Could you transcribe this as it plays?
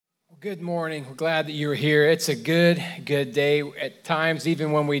Good morning. We're glad that you're here. It's a good day. At times,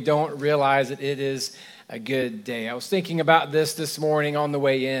 even when we don't realize it, it is a good day. I was thinking about this morning on the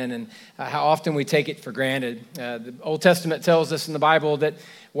way in and how often we take it for granted. The Old Testament tells us in the Bible that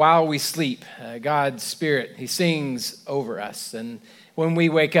while we sleep, God's Spirit, He sings over us. And when we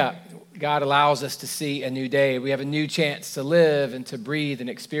wake up, God allows us to see a new day. We have a new chance to live and to breathe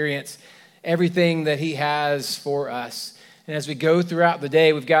and experience everything that He has for us. And as we go throughout the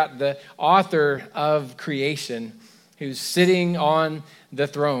day, we've got the author of creation who's sitting on the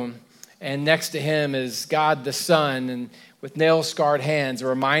throne. And next to him is God the Son, and with nail-scarred hands, a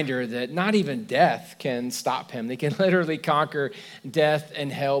reminder that not even death can stop him. They can literally conquer death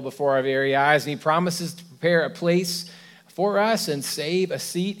and hell before our very eyes. And he promises to prepare a place for us and save a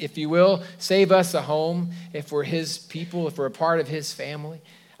seat, if you will, save us a home if we're his people, if we're a part of his family.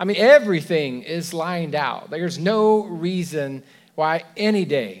 I mean, everything is lined out. There's no reason why any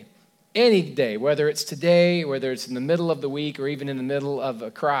day, whether it's today, whether it's in the middle of the week, or even in the middle of a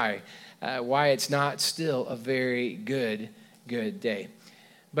cry, why it's not still a very good day.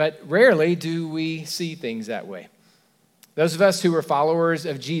 But rarely do we see things that way. Those of us who are followers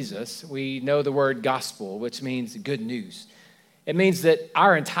of Jesus, we know the word gospel, which means good news. It means that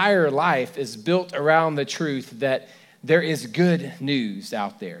our entire life is built around the truth that there is good news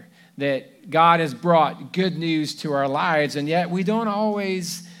out there, that God has brought good news to our lives, and yet we don't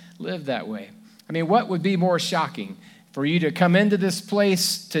always live that way. I mean, what would be more shocking for you to come into this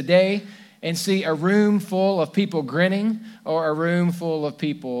place today and see a room full of people grinning or a room full of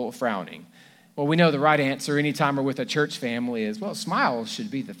people frowning? Well, we know the right answer anytime we're with a church family is, well, smiles should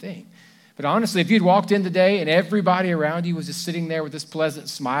be the thing. But honestly, if you'd walked in today and everybody around you was just sitting there with this pleasant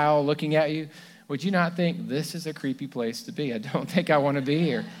smile looking at you, would you not think this is a creepy place to be? I don't think I want to be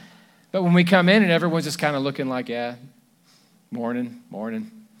here. But when we come in and everyone's just kind of looking like, yeah, morning.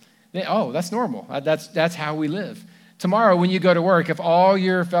 Then, oh, that's normal. That's how we live. Tomorrow when you go to work, if all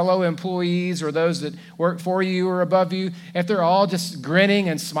your fellow employees or those that work for you or above you, if they're all just grinning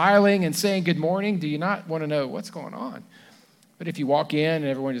and smiling and saying good morning, do you not want to know what's going on? But if you walk in and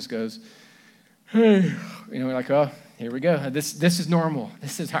everyone just goes, hey, like, oh, here we go. This is normal.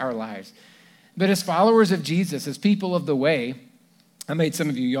 This is our lives. But as followers of Jesus, as people of the way, I made some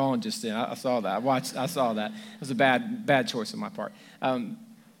of you yawn just then. I saw that. I saw that. It was a bad choice on my part.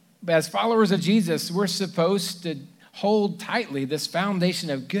 But as followers of Jesus, we're supposed to hold tightly this foundation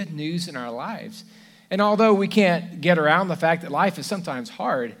of good news in our lives. And although we can't get around the fact that life is sometimes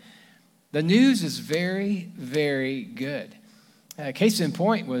hard, the news is very, very good. Case in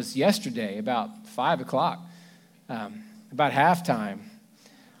point was yesterday, about 5 o'clock, about halftime.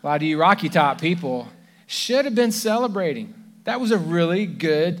 A lot of you Rocky Top people should have been celebrating. That was a really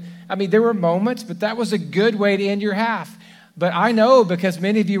good, there were moments, but that was a good way to end your half. But I know because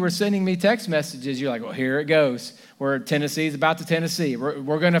many of you were sending me text messages, you're like, well, here it goes. Tennessee's about to Tennessee.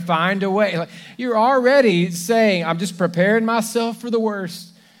 We're going to find a way. Like, you're already saying, I'm just preparing myself for the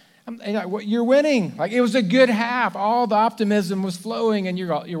worst. You're winning. Like, it was a good half. All the optimism was flowing, and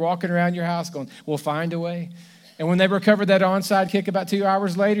you're walking around your house going, we'll find a way. And when they recovered that onside kick about 2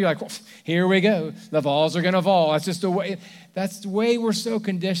 hours later, you're like, well, here we go. The Vols are going to Vol. That's just the way. That's the way we're so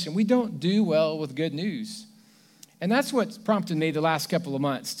conditioned. We don't do well with good news. And that's what's prompted me the last couple of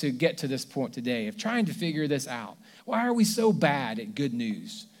months to get to this point today of trying to figure this out. Why are we so bad at good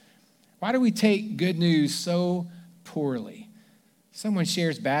news? Why do we take good news so poorly? Someone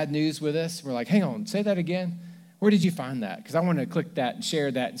shares bad news with us. We're like, hang on, say that again. Where did you find that? Because I want to click that and share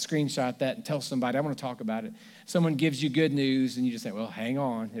that and screenshot that and tell somebody. I want to talk about it. Someone gives you good news and you just say, well, hang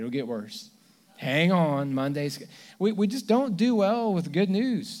on. It'll get worse. Hang on. Monday's. We just don't do well with good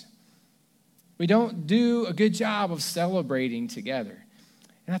news. We don't do a good job of celebrating together.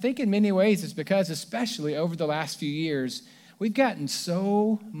 And I think in many ways it's because, especially over the last few years, we've gotten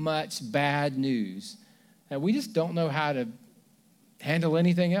so much bad news that we just don't know how to handle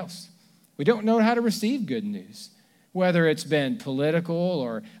anything else. We don't know how to receive good news, whether it's been political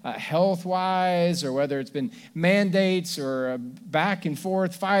or health-wise, or whether it's been mandates or back and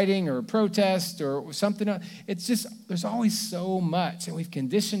forth fighting or protest or something else. It's just, there's always so much, and we've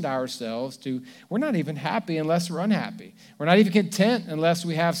conditioned ourselves to, we're not even happy unless we're unhappy. We're not even content unless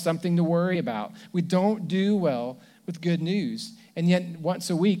we have something to worry about. We don't do well with good news. And yet,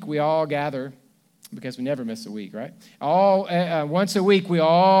 once a week, we all gather, because we never miss a week, right? Once a week, we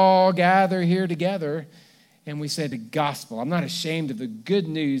all gather here together, and we say the gospel. I'm not ashamed of the good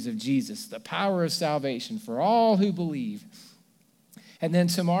news of Jesus, the power of salvation for all who believe. And then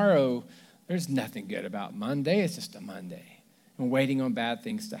tomorrow, there's nothing good about Monday. It's just a Monday. And waiting on bad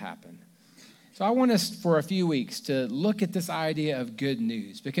things to happen. So I want us for a few weeks to look at this idea of good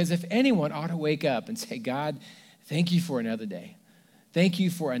news, because if anyone ought to wake up and say, God, thank you for another day. Thank you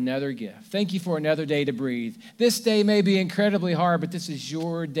for another gift. Thank you for another day to breathe. This day may be incredibly hard, but this is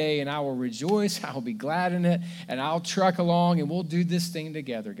your day, and I will rejoice. I will be glad in it, and I'll truck along, and we'll do this thing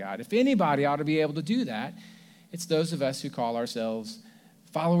together, God. If anybody ought to be able to do that, it's those of us who call ourselves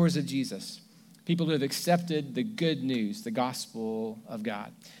followers of Jesus, people who have accepted the good news, the gospel of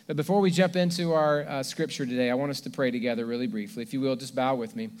God. But before we jump into our scripture today, I want us to pray together really briefly. If you will, just bow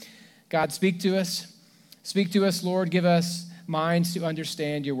with me. God, speak to us. Speak to us, Lord. Give us minds to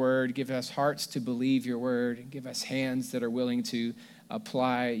understand your word. Give us hearts to believe your word. Give us hands that are willing to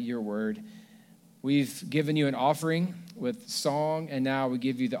apply your word. We've given you an offering with song, and now we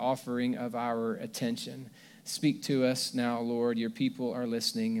give you the offering of our attention. Speak to us now, Lord. Your people are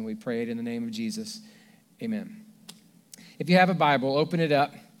listening, and we pray it in the name of Jesus. Amen. If you have a Bible, open it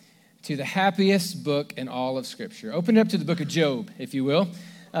up to the happiest book in all of Scripture. Open it up to the book of Job, if you will.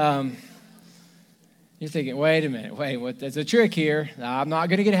 You're thinking, wait a minute, there's a trick here. I'm not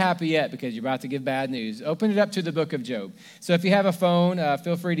going to get happy yet because you're about to give bad news. Open it up to the book of Job. So if you have a phone,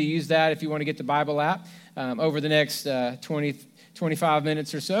 feel free to use that if you want to get the Bible app over the next 25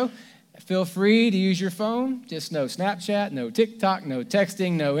 minutes or so. Feel free to use your phone. Just no Snapchat, no TikTok, no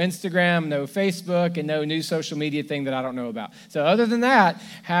texting, no Instagram, no Facebook, and no new social media thing that I don't know about. So other than that,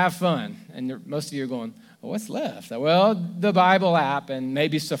 have fun. And most of you are going, well, what's left? Well, the Bible app and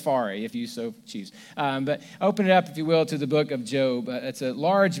maybe Safari, if you so choose. But open it up, if you will, to the book of Job. It's a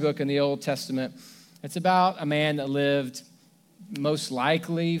large book in the Old Testament. It's about a man that lived most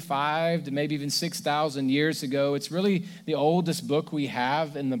likely 5,000 to maybe even 6,000 years ago. It's really the oldest book we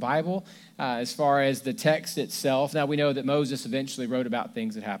have in the Bible as far as the text itself. Now, we know that Moses eventually wrote about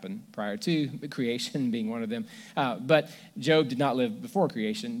things that happened prior to creation, being one of them. But Job did not live before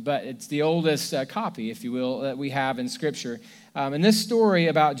creation. But it's the oldest copy, if you will, that we have in Scripture. And this story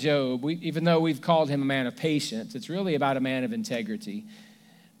about Job, even though we've called him a man of patience, it's really about a man of integrity,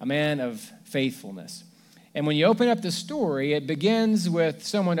 a man of faithfulness. And when you open up the story, it begins with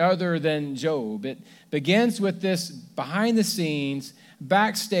someone other than Job. It begins with this behind the scenes,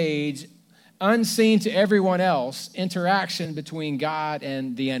 backstage, unseen to everyone else, interaction between God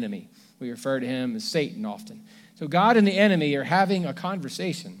and the enemy. We refer to him as Satan often. So God and the enemy are having a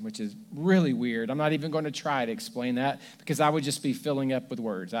conversation, which is really weird. I'm not even going to try to explain that because I would just be filling up with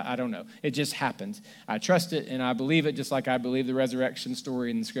words. I don't know. It just happened. I trust it and I believe it just like I believe the resurrection story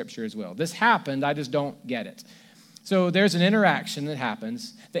in the Scripture as well. This happened. I just don't get it. So there's an interaction that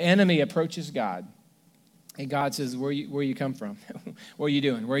happens. The enemy approaches God. And God says, where you come from? What are you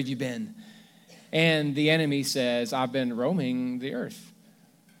doing? Where have you been? And the enemy says, I've been roaming the earth.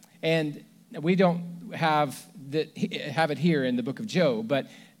 And we don't have it here in the book of Job, but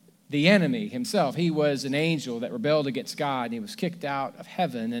the enemy himself, he was an angel that rebelled against God, and he was kicked out of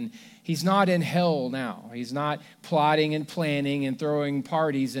heaven, and he's not in hell now. He's not plotting and planning and throwing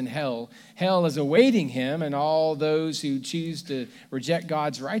parties in hell. Hell is awaiting him and all those who choose to reject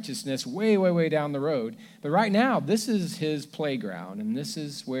God's righteousness way, way, way down the road. But right now, this is his playground, and this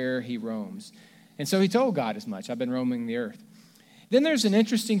is where he roams. And so he told God as much, I've been roaming the earth. Then there's an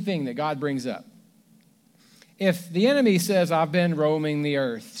interesting thing that God brings up. If the enemy says, I've been roaming the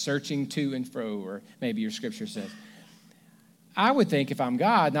earth, searching to and fro, or maybe your scripture says, I would think if I'm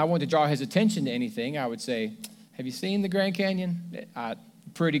God and I want to draw his attention to anything, I would say, have you seen the Grand Canyon?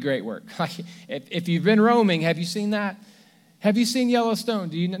 Pretty great work. If you've been roaming, have you seen that? Have you seen Yellowstone?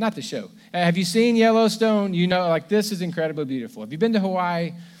 Do you know, not the show. Have you seen Yellowstone? You know, like this is incredibly beautiful. Have you been to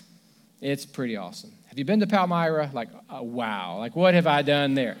Hawaii? It's pretty awesome. Have you been to Palmyra? Like, wow. Like, what have I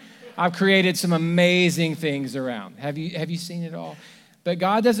done there? I've created some amazing things around. Have you seen it all? But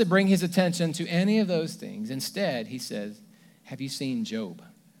God doesn't bring his attention to any of those things. Instead, he says, have you seen Job?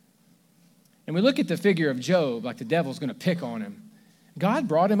 And we look at the figure of Job like the devil's going to pick on him. God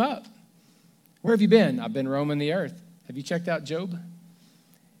brought him up. Where have you been? I've been roaming the earth. Have you checked out Job?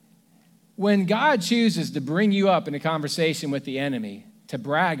 When God chooses to bring you up in a conversation with the enemy to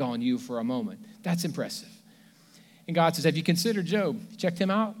brag on you for a moment, that's impressive. And God says, have you considered Job? You checked him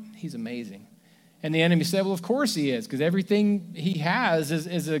out? He's amazing. And the enemy said, well, of course he is, because everything he has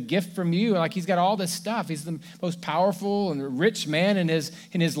is a gift from you. Like he's got all this stuff. He's the most powerful and rich man in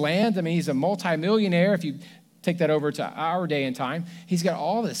his land. I mean, he's a multimillionaire. If you take that over to our day and time, he's got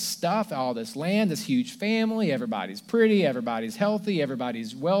all this stuff, all this land, this huge family. Everybody's pretty, everybody's healthy,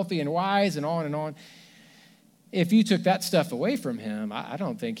 everybody's wealthy and wise, and on and on. If you took that stuff away from him, I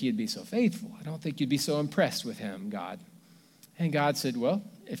don't think he'd be so faithful. I don't think you'd be so impressed with him, God. And God said, well,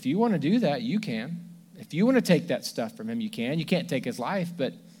 if you want to do that, you can. If you want to take that stuff from him, you can. You can't take his life,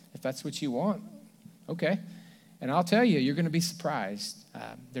 but If that's what you want, okay. And I'll tell you, you're going to be surprised.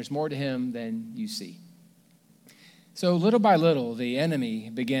 There's more to him than you see. So little by little, the enemy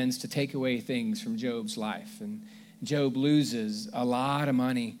begins to take away things from Job's life. And Job loses a lot of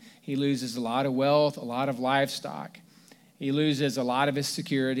money. He loses a lot of wealth, a lot of livestock. He loses a lot of his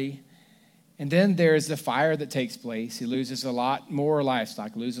security. And then there's the fire that takes place. He loses a lot more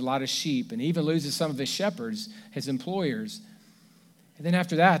livestock, loses a lot of sheep, and even loses some of his shepherds, his employers. And then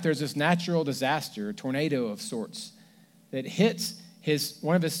after that, there's this natural disaster, a tornado of sorts, that hits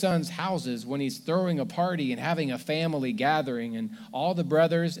one of his son's houses when he's throwing a party and having a family gathering, and all the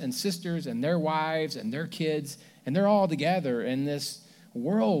brothers and sisters and their wives and their kids, and they're all together, and this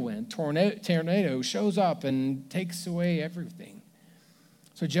whirlwind tornado shows up and takes away everything.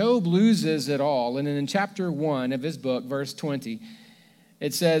 So Job loses it all. And then in chapter 1 of his book, verse 20,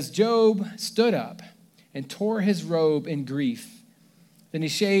 it says, Job stood up and tore his robe in grief. Then he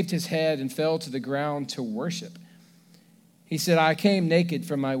shaved his head and fell to the ground to worship. He said, I came naked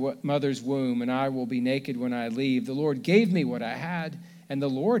from my mother's womb, and I will be naked when I leave. The Lord gave me what I had, and the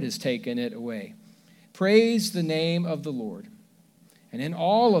Lord has taken it away. Praise the name of the Lord. And in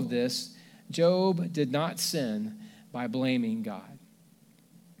all of this, Job did not sin by blaming God.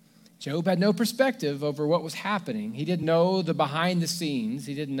 Job had no perspective over what was happening. He didn't know the behind the scenes.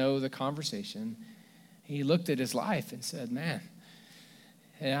 He didn't know the conversation. He looked at his life and said, man,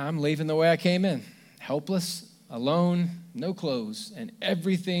 I'm leaving the way I came in. Helpless, alone, no clothes, and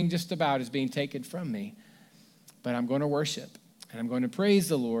everything just about is being taken from me. But I'm going to worship, and I'm going to praise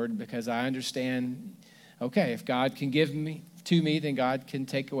the Lord because I understand, okay, if God can give me to me, then God can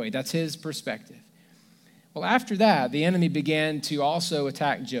take away. That's his perspective. Well, after that, the enemy began to also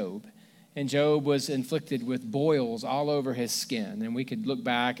attack Job. And Job was inflicted with boils all over his skin. And we could look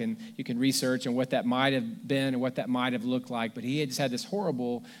back and you can research on what that might have been and what that might have looked like. But he had just had this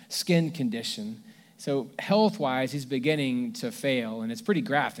horrible skin condition. So health-wise, he's beginning to fail. And it's pretty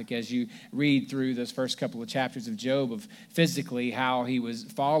graphic as you read through those first couple of chapters of Job of physically how he was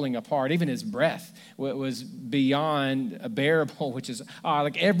falling apart. Even his breath was beyond bearable, which is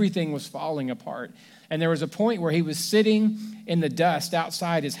like everything was falling apart. And there was a point where he was sitting in the dust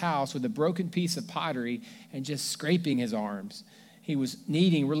outside his house with a broken piece of pottery and just scraping his arms. He was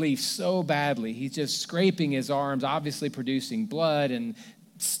needing relief so badly. He's just scraping his arms, obviously producing blood and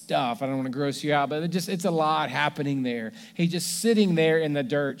stuff. I don't want to gross you out, but it's a lot happening there. He's just sitting there in the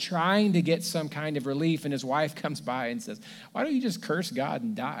dirt trying to get some kind of relief, and his wife comes by and says, why don't you just curse God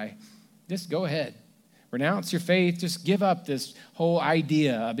and die? Just go ahead. Renounce your faith. Just give up this whole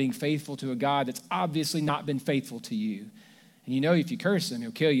idea of being faithful to a God that's obviously not been faithful to you. And you know if you curse him,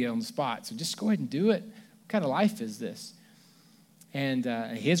 he'll kill you on the spot. So just go ahead and do it. What kind of life is this? And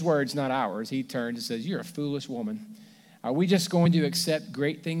his words, not ours. He turns and says, you're a foolish woman. Are we just going to accept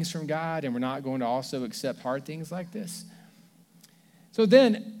great things from God and we're not going to also accept hard things like this? So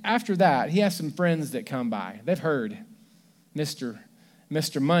then after that, he has some friends that come by. They've heard Mr.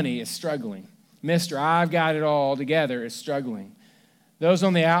 Money is struggling. Mr. I've got it all together is struggling. Those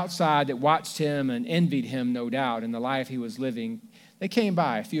on the outside that watched him and envied him, no doubt, in the life he was living, they came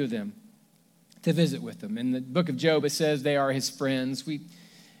by, a few of them, to visit with him. In the book of Job, it says they are his friends.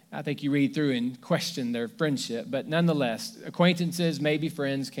 I think you read through and question their friendship, but nonetheless, acquaintances, maybe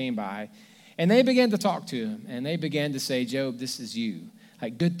friends came by, and they began to talk to him, and they began to say, Job, this is you.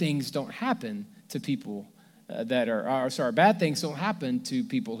 Like good things don't happen to people bad things don't happen to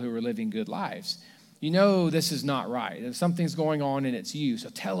people who are living good lives. You know this is not right. If something's going on and it's you, so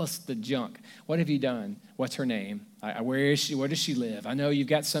tell us the junk. What have you done? What's her name? Where is she? Where does she live? I know you've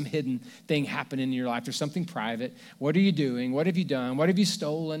got some hidden thing happening in your life. There's something private. What are you doing? What have you done? What have you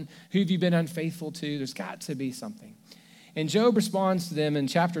stolen? Who have you been unfaithful to? There's got to be something. And Job responds to them in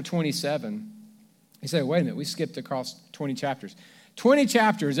chapter 27. He said, wait a minute, we skipped across 20 chapters. 20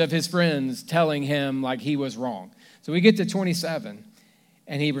 chapters of his friends telling him like he was wrong. So we get to 27,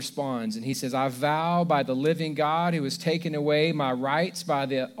 and he responds, and he says, I vow by the living God who has taken away my rights, by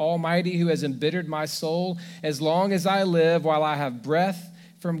the Almighty who has embittered my soul, as long as I live, while I have breath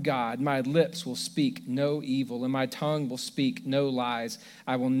from God, my lips will speak no evil, and my tongue will speak no lies.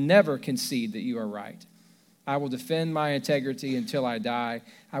 I will never concede that you are right. I will defend my integrity until I die.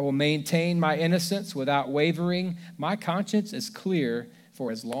 I will maintain my innocence without wavering. My conscience is clear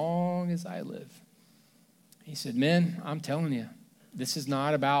for as long as I live. He said, men, I'm telling you, this is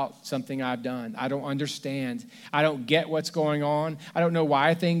not about something I've done. I don't understand. I don't get what's going on. I don't know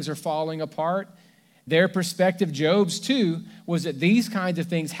why things are falling apart. Their perspective, Job's too, was that these kinds of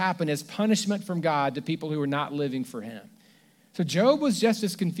things happen as punishment from God to people who are not living for him. So Job was just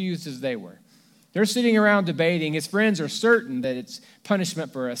as confused as they were. They're sitting around debating. His friends are certain that it's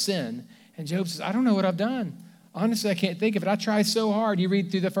punishment for a sin. And Job says, I don't know what I've done. Honestly, I can't think of it. I tried so hard. You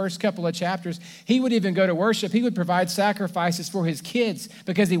read through the first couple of chapters. He would even go to worship. He would provide sacrifices for his kids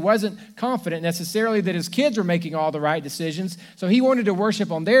because he wasn't confident necessarily that his kids were making all the right decisions. So he wanted to worship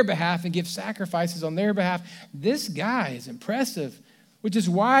on their behalf and give sacrifices on their behalf. This guy is impressive, which is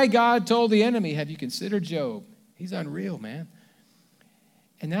why God told the enemy, have you considered Job? He's unreal, man.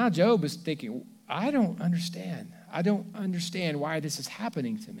 And now Job is thinking, I don't understand. I don't understand why this is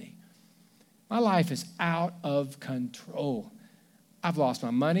happening to me. My life is out of control. I've lost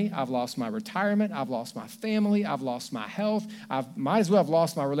my money. I've lost my retirement. I've lost my family. I've lost my health. I might as well have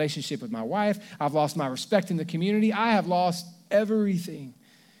lost my relationship with my wife. I've lost my respect in the community. I have lost everything.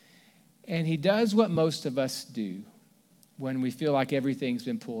 And he does what most of us do when we feel like everything's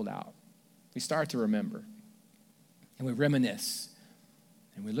been pulled out. We start to remember, and we reminisce.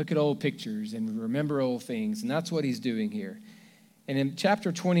 And we look at old pictures and we remember old things. And that's what he's doing here. And in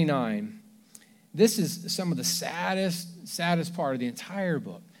chapter 29, this is some of the saddest part of the entire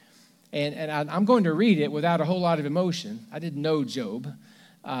book. And I'm going to read it without a whole lot of emotion. I didn't know Job.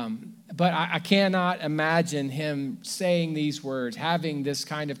 But I cannot imagine him saying these words, having this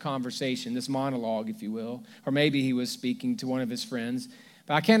kind of conversation, this monologue, if you will. Or maybe he was speaking to one of his friends.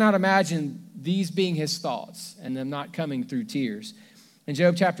 But I cannot imagine these being his thoughts and them not coming through tears. In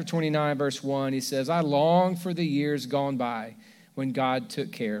Job chapter 29, verse 1, he says, I long for the years gone by when God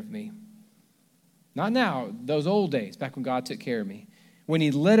took care of me. Not now, those old days, back when God took care of me. When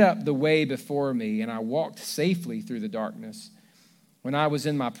he lit up the way before me and I walked safely through the darkness. When I was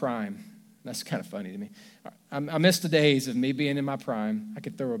in my prime. That's kind of funny to me. I miss the days of me being in my prime. I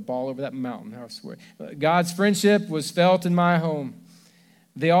could throw a ball over that mountain, I swear. God's friendship was felt in my home.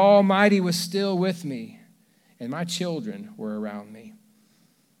 The Almighty was still with me, and my children were around me.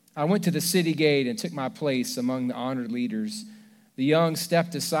 I went to the city gate and took my place among the honored leaders. The young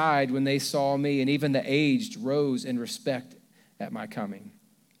stepped aside when they saw me, and even the aged rose in respect at my coming.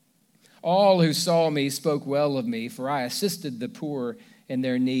 All who saw me spoke well of me, for I assisted the poor in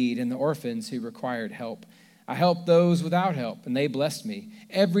their need and the orphans who required help. I helped those without help, and they blessed me.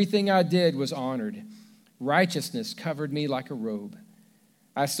 Everything I did was honored. Righteousness covered me like a robe.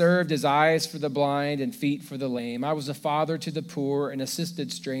 I served as eyes for the blind and feet for the lame. I was a father to the poor and assisted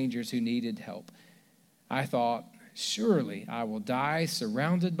strangers who needed help. I thought, surely I will die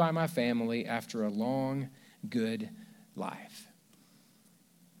surrounded by my family after a long, good life.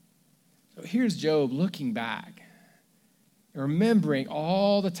 So here's Job looking back, remembering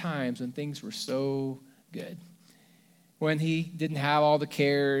all the times when things were so good, when he didn't have all the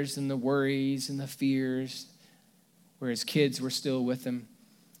cares and the worries and the fears, where his kids were still with him.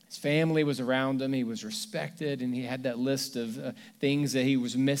 His family was around him. He was respected, and he had that list of things that he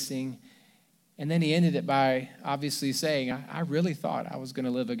was missing. And then he ended it by obviously saying, I really thought I was going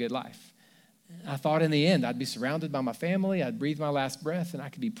to live a good life. I thought in the end I'd be surrounded by my family, I'd breathe my last breath, and I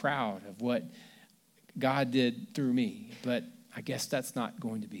could be proud of what God did through me. But I guess that's not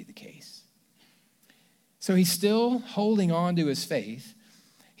going to be the case. So he's still holding on to his faith.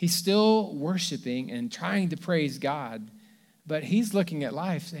 He's still worshiping and trying to praise God. But he's looking at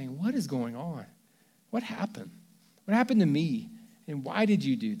life saying, what is going on? What happened? What happened to me? And why did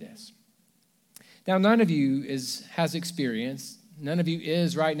you do this? Now, none of you has experienced, none of you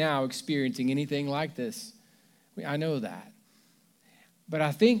is right now experiencing anything like this. I know that. But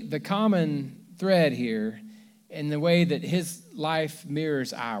I think the common thread here in the way that his life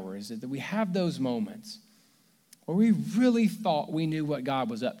mirrors ours is that we have those moments where we really thought we knew what God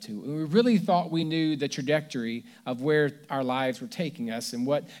was up to. We really thought we knew the trajectory of where our lives were taking us and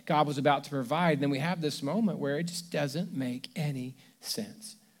what God was about to provide. And then we have this moment where it just doesn't make any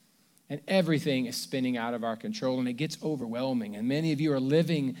sense. And everything is spinning out of our control, and it gets overwhelming. And many of you are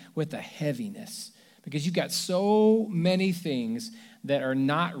living with a heaviness because you've got so many things that are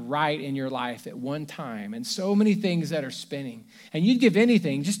not right in your life at one time, and so many things that are spinning. And you'd give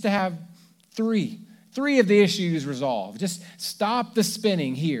anything just to have three of the issues resolved. Just stop the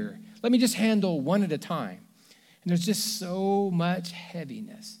spinning here. Let me just handle one at a time. And there's just so much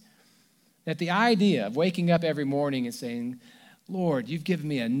heaviness that the idea of waking up every morning and saying, Lord, you've given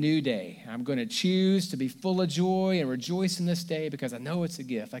me a new day. I'm going to choose to be full of joy and rejoice in this day because I know it's a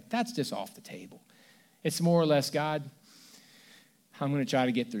gift. Like, that's just off the table. It's more or less, God, I'm going to try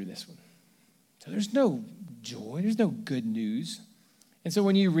to get through this one. So there's no joy. There's no good news. And so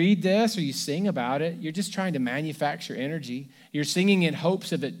when you read this or you sing about it, you're just trying to manufacture energy. You're singing in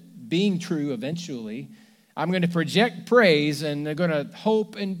hopes of it being true eventually. I'm going to project praise, and they're going to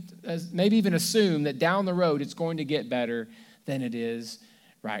hope and maybe even assume that down the road it's going to get better than it is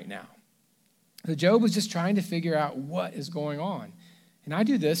right now. So Job was just trying to figure out what is going on. And I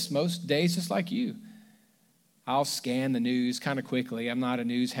do this most days just like you. I'll scan the news kind of quickly. I'm not a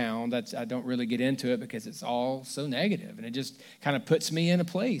news hound. I don't really get into it because it's all so negative, and it just kind of puts me in a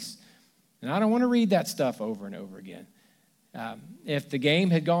place. And I don't want to read that stuff over and over again. If the game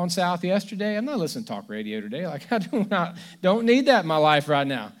had gone south yesterday, I'm not listening to talk radio today. Like, I don't need that in my life right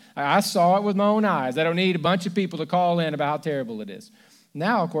now. I saw it with my own eyes. I don't need a bunch of people to call in about how terrible it is.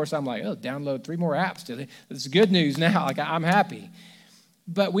 Now, of course, I'm like, download 3 more apps today. It's good news now. Like, I'm happy.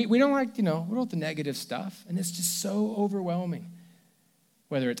 But we don't like, we don't want the negative stuff. And it's just so overwhelming.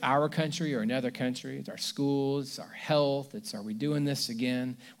 Whether it's our country or another country, it's our schools, it's our health, it's are we doing this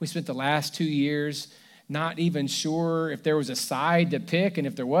again? We spent the last 2 years not even sure if there was a side to pick, and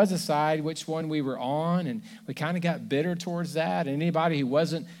if there was a side, which one we were on, and we kind of got bitter towards that. And anybody who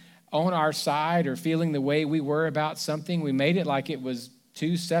wasn't on our side or feeling the way we were about something, we made it like it was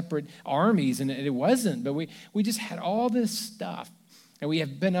 2 separate armies, and it wasn't. But we just had all this stuff, and we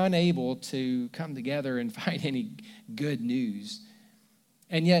have been unable to come together and find any good news.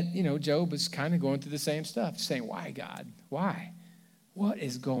 And yet, Job is kind of going through the same stuff, saying, why, God? Why? What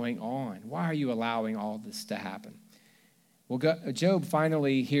is going on? Why are you allowing all this to happen? Well, Job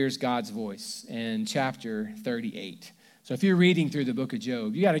finally hears God's voice in chapter 38. So if you're reading through the book of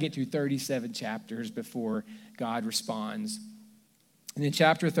Job, you got to get through 37 chapters before God responds. And in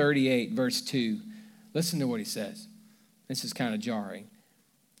chapter 38, verse 2, listen to what he says. This is kind of jarring.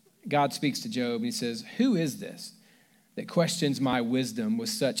 God speaks to Job, and he says, "Who is this that questions my wisdom with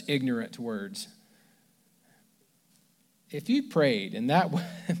such ignorant words?" If you prayed and that,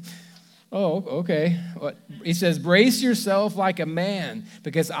 okay. He says, "Brace yourself like a man,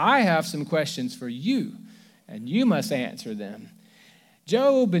 because I have some questions for you, and you must answer them."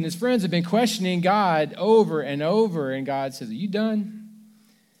 Job and his friends have been questioning God over and over, and God says, "Are you done?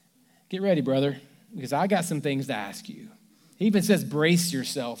 Get ready, brother, because I got some things to ask you." He even says, "Brace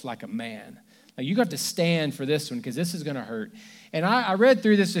yourself like a man." Like, you have to stand for this one, because this is going to hurt. And I read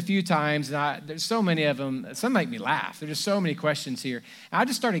through this a few times, and there's so many of them. Some make me laugh. There's just so many questions here. I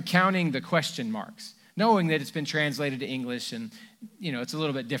just started counting the question marks, knowing that it's been translated to English, and it's a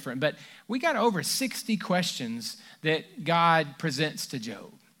little bit different. But we got over 60 questions that God presents to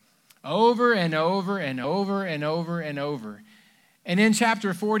Job, over and over and over and over and over. And in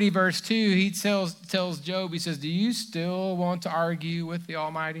chapter 40, verse 2, he tells Job, he says, "Do you still want to argue with the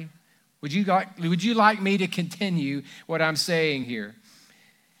Almighty? Would you like me to continue what I'm saying here?"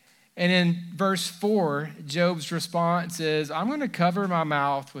 And in verse 4, Job's response is, "I'm going to cover my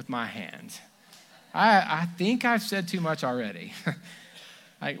mouth with my hand. I think I've said too much already."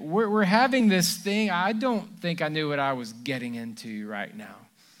 Like, we're having this thing. I don't think I knew what I was getting into right now.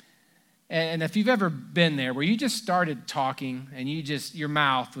 And if you've ever been there where you just started talking and your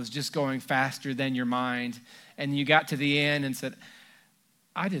mouth was just going faster than your mind, and you got to the end and said,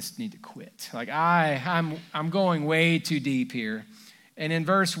 "I just need to quit. Like, I'm going way too deep here." And in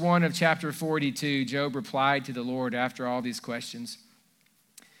verse 1 of chapter 42, Job replied to the Lord after all these questions.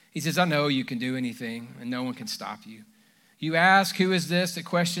 He says, "I know you can do anything, and no one can stop you. You ask, 'Who is this that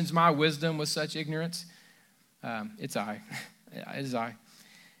questions my wisdom with such ignorance?' It's I. It is I.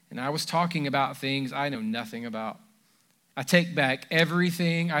 And I was talking about things I know nothing about. I take back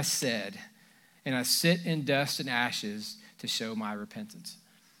everything I said, and I sit in dust and ashes to show my repentance."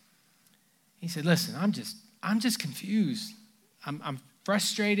 He said, "Listen, I'm just confused. I'm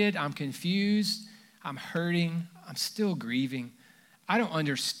frustrated. I'm confused. I'm hurting. I'm still grieving. I don't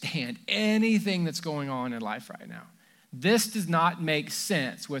understand anything that's going on in life right now. This does not make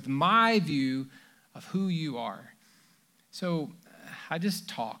sense with my view of who you are." So I just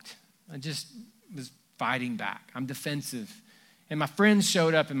talked. I just was fighting back. I'm defensive. And my friends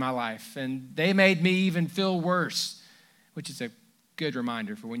showed up in my life, and they made me even feel worse, which is a good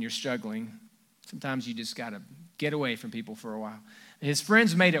reminder for when you're struggling. Sometimes you just got to get away from people for a while. His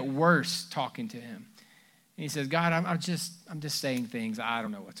friends made it worse talking to him. And he says, "God, I'm just saying things. I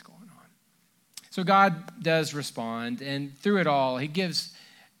don't know what's going on." So God does respond, and through it all, he gives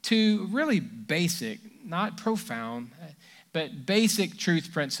 2 really basic, not profound, but basic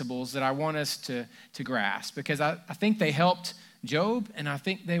truth principles that I want us to grasp, because I think they helped Job, and I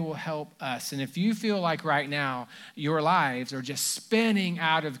think they will help us. And if you feel like right now your lives are just spinning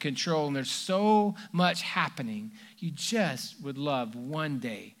out of control and there's so much happening, you just would love one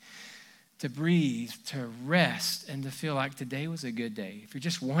day to breathe, to rest, and to feel like today was a good day. If you're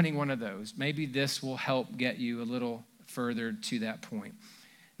just wanting one of those, maybe this will help get you a little further to that point.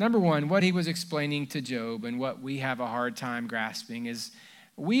 Number 1, what he was explaining to Job and what we have a hard time grasping is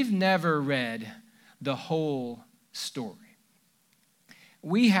we've never read the whole story.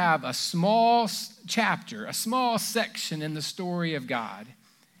 we have a small chapter, a small section in the story of God,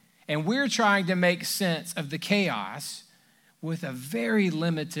 and we're trying to make sense of the chaos with a very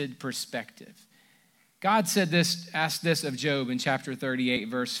limited perspective. God asked this of Job in chapter 38,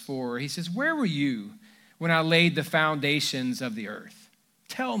 verse 4. He says, "Where were you when I laid the foundations of the earth?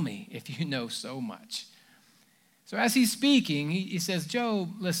 Tell me if you know so much." So as he's speaking, he says,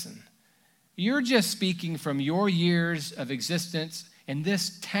 "Job, listen, you're just speaking from your years of existence in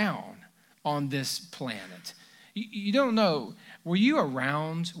this town on this planet. You don't know, were you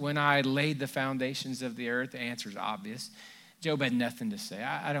around when I laid the foundations of the earth?" The answer is obvious. Job had nothing to say.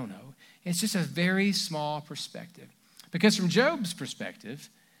 I don't know. It's just a very small perspective. Because from Job's perspective,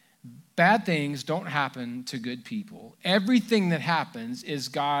 bad things don't happen to good people. Everything that happens is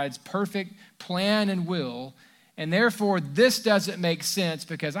God's perfect plan and will. And therefore, this doesn't make sense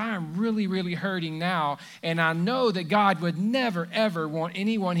because I am really, really hurting now. And I know that God would never, ever want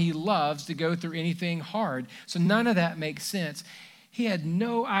anyone he loves to go through anything hard. So none of that makes sense. He had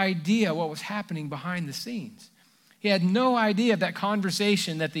no idea what was happening behind the scenes. He had no idea of that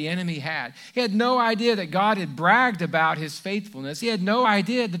conversation that the enemy had. He had no idea that God had bragged about his faithfulness. He had no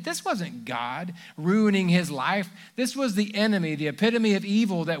idea that this wasn't God ruining his life. This was the enemy, the epitome of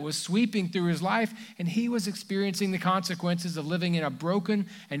evil that was sweeping through his life, and he was experiencing the consequences of living in a broken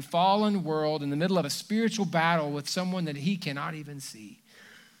and fallen world in the middle of a spiritual battle with someone that he cannot even see.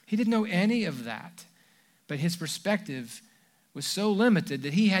 He didn't know any of that, but his perspective was so limited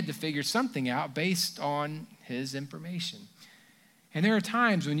that he had to figure something out based on his information. And there are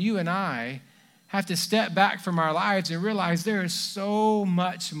times when you and I have to step back from our lives and realize there is so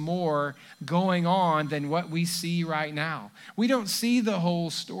much more going on than what we see right now. We don't see the whole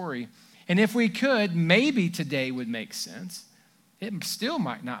story. And if we could, maybe today would make sense. It still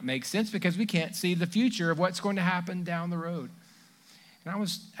might not make sense because we can't see the future of what's going to happen down the road. And I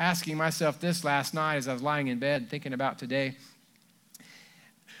was asking myself this last night as I was lying in bed thinking about today.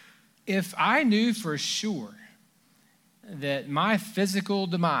 If I knew for sure that my physical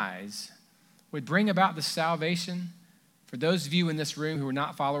demise would bring about the salvation for those of you in this room who are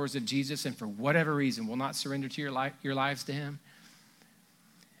not followers of Jesus and for whatever reason will not surrender to your lives to him,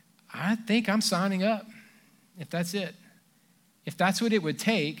 I think I'm signing up, if that's it. If that's what it would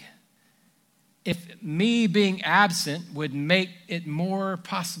take, if me being absent would make it more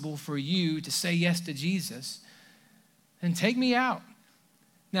possible for you to say yes to Jesus, then take me out.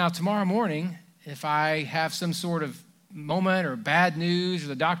 Now, tomorrow morning, if I have some sort of moment or bad news or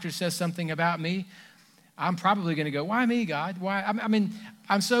the doctor says something about me, I'm probably going to go, "Why me, God? Why? I mean,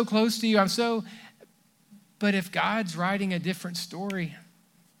 I'm so close to you. But if God's writing a different story,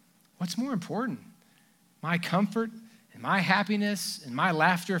 what's more important? My comfort and my happiness and my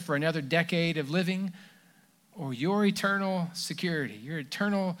laughter for another decade of living, or your eternal security, your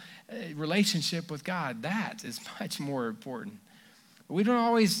eternal relationship with God? That is much more important. We don't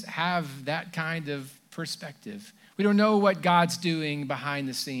always have that kind of perspective. We don't know what God's doing behind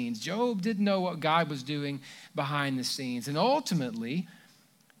the scenes. Job didn't know what God was doing behind the scenes. And ultimately,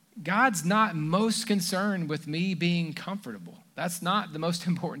 God's not most concerned with me being comfortable. That's not the most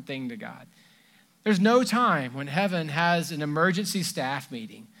important thing to God. There's no time when heaven has an emergency staff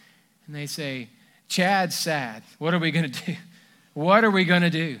meeting and they say, "Chad's sad. What are we going to do? What are we going to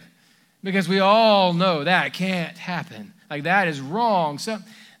do?" Because we all know that can't happen. Like, that is wrong. So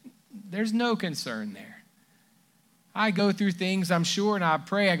there's no concern there. I go through things, I'm sure, and I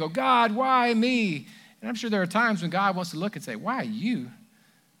pray. I go, "God, why me?" And I'm sure there are times when God wants to look and say, "Why you?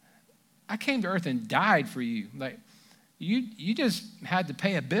 I came to earth and died for you. Like, you just had to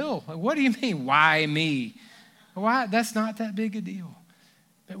pay a bill. Like, what do you mean, why me? Why? That's not that big a deal."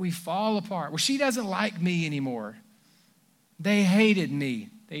 But we fall apart. Well, she doesn't like me anymore. They hated me.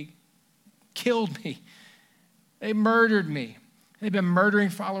 They killed me. They murdered me. They've been murdering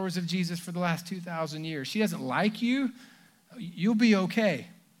followers of Jesus for the last 2,000 years. She doesn't like you. You'll be okay.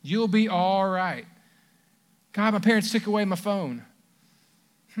 You'll be all right. God, my parents took away my phone.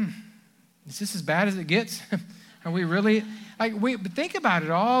 Is this as bad as it gets? Are we really? But think about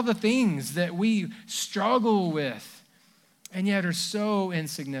it, all the things that we struggle with and yet are so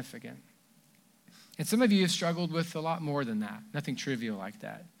insignificant. And some of you have struggled with a lot more than that, nothing trivial like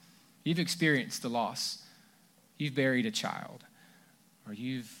that. You've experienced the loss. You've buried a child, or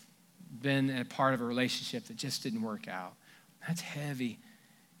you've been a part of a relationship that just didn't work out. That's heavy,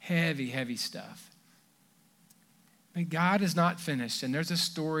 heavy, heavy stuff. But God is not finished, and there's a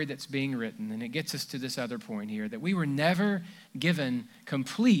story that's being written, and it gets us to this other point here, that we were never given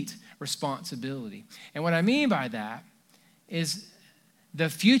complete responsibility. And what I mean by that is the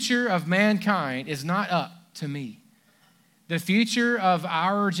future of mankind is not up to me. The future of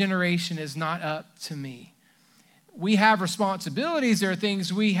our generation is not up to me. We have responsibilities. There are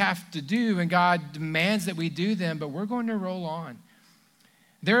things we have to do, and God demands that we do them, but we're going to roll on.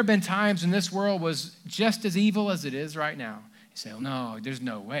 There have been times when this world was just as evil as it is right now. You say, oh, no, there's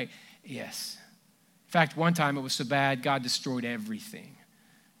no way. Yes. In fact, one time it was so bad, God destroyed everything.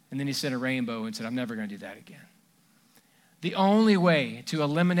 And then he sent a rainbow and said, I'm never going to do that again. The only way to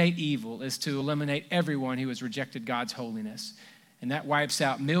eliminate evil is to eliminate everyone who has rejected God's holiness. And that wipes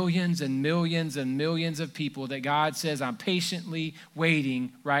out millions and millions and millions of people that God says, I'm patiently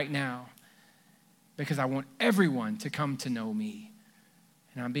waiting right now because I want everyone to come to know me.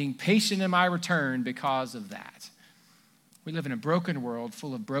 And I'm being patient in my return because of that. We live in a broken world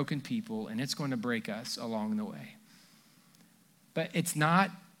full of broken people, and it's going to break us along the way. But it's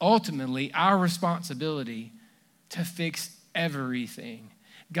not ultimately our responsibility to fix everything.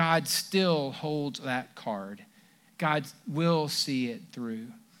 God still holds that card. God will see it through.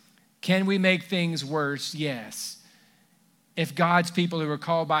 Can we make things worse? Yes. If God's people who are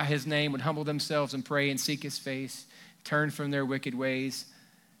called by his name would humble themselves and pray and seek his face, turn from their wicked ways,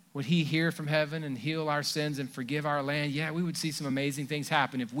 would he hear from heaven and heal our sins and forgive our land? Yeah, we would see some amazing things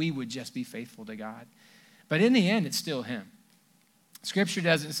happen if we would just be faithful to God. But in the end, it's still him. Scripture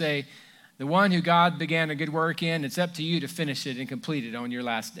doesn't say, the one who God began a good work in, it's up to you to finish it and complete it on your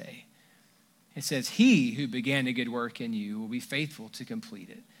last day. It says, he who began a good work in you will be faithful to complete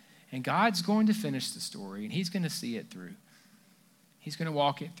it. And God's going to finish the story, and he's going to see it through. He's going to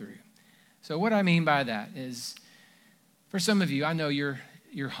walk it through. So what I mean by that is, for some of you, I know your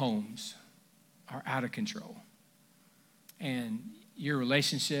homes are out of control. And your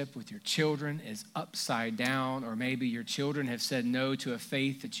relationship with your children is upside down, or maybe your children have said no to a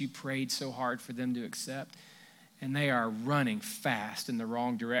faith that you prayed so hard for them to accept, and they are running fast in the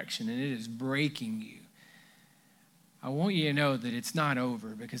wrong direction, and it is breaking you. I want you to know that it's not over,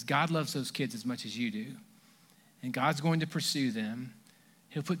 because God loves those kids as much as you do, and God's going to pursue them.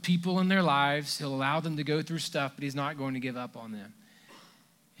 He'll put people in their lives. He'll allow them to go through stuff, but he's not going to give up on them.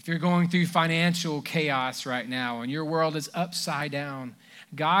 If you're going through financial chaos right now and your world is upside down,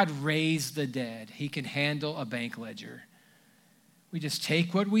 God raised the dead. He can handle a bank ledger. We just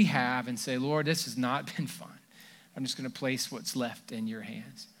take what we have and say, Lord, this has not been fun. I'm just going to place what's left in your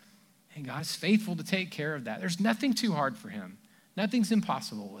hands. And God's faithful to take care of that. There's nothing too hard for him. Nothing's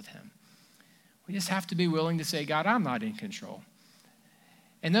impossible with him. We just have to be willing to say, God, I'm not in control.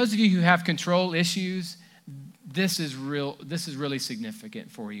 And those of you who have control issues, this is really significant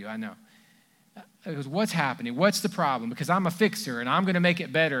for you, I know. Because what's happening? What's the problem? Because I'm a fixer, and I'm going to make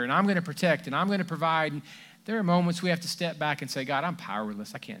it better, and I'm going to protect, and I'm going to provide. And there are moments we have to step back and say, God, I'm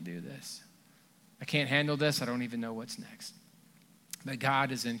powerless. I can't do this. I can't handle this. I don't even know what's next. But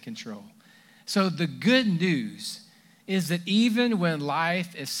God is in control. So the good news is that even when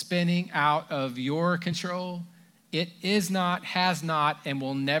life is spinning out of your control, it is not, has not, and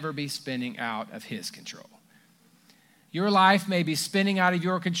will never be spinning out of his control. Your life may be spinning out of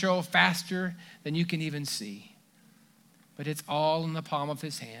your control faster than you can even see. But it's all in the palm of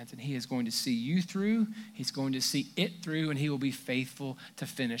his hands, and he is going to see you through. He's going to see it through, and he will be faithful to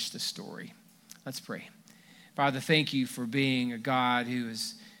finish the story. Let's pray. Father, thank you for being a God who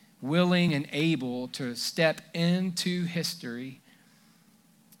is willing and able to step into history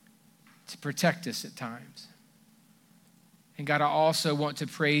to protect us at times. And God, I also want to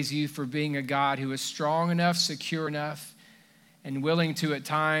praise you for being a God who is strong enough, secure enough, and willing to at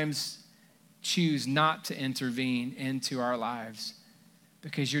times choose not to intervene into our lives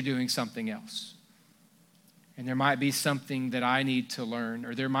because you're doing something else. And there might be something that I need to learn,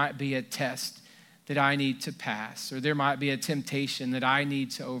 or there might be a test that I need to pass, or there might be a temptation that I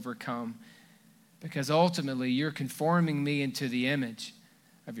need to overcome, because ultimately you're conforming me into the image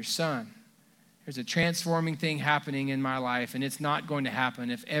of your Son. There's a transforming thing happening in my life, and it's not going to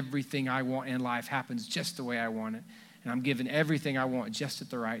happen if everything I want in life happens just the way I want it, and I'm given everything I want just at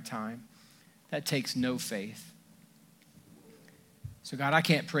the right time. That takes no faith. So God, I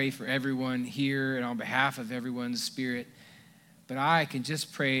can't pray for everyone here and on behalf of everyone's spirit, but I can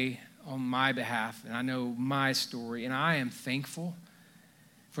just pray on my behalf, and I know my story, and I am thankful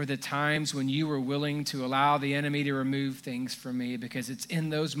for the times when you were willing to allow the enemy to remove things from me, because it's in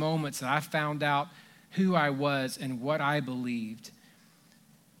those moments that I found out who I was and what I believed.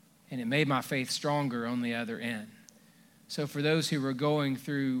 And it made my faith stronger on the other end. So for those who are going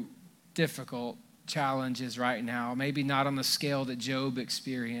through difficult challenges right now, maybe not on the scale that Job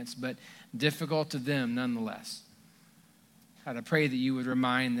experienced, but difficult to them nonetheless, God, I pray that you would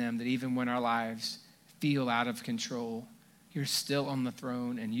remind them that even when our lives feel out of control, you're still on the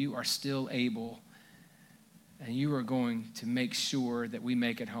throne, and you are still able and you are going to make sure that we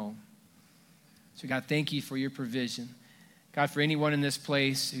make it home. So God, thank you for your provision. God, for anyone in this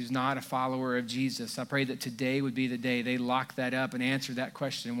place who's not a follower of Jesus, I pray that today would be the day they lock that up and answer that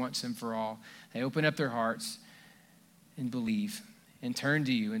question once and for all. They open up their hearts and believe and turn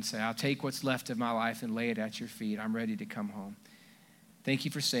to you and say, I'll take what's left of my life and lay it at your feet. I'm ready to come home. Thank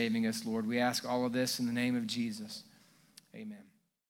you for saving us, Lord. We ask all of this in the name of Jesus. Amen.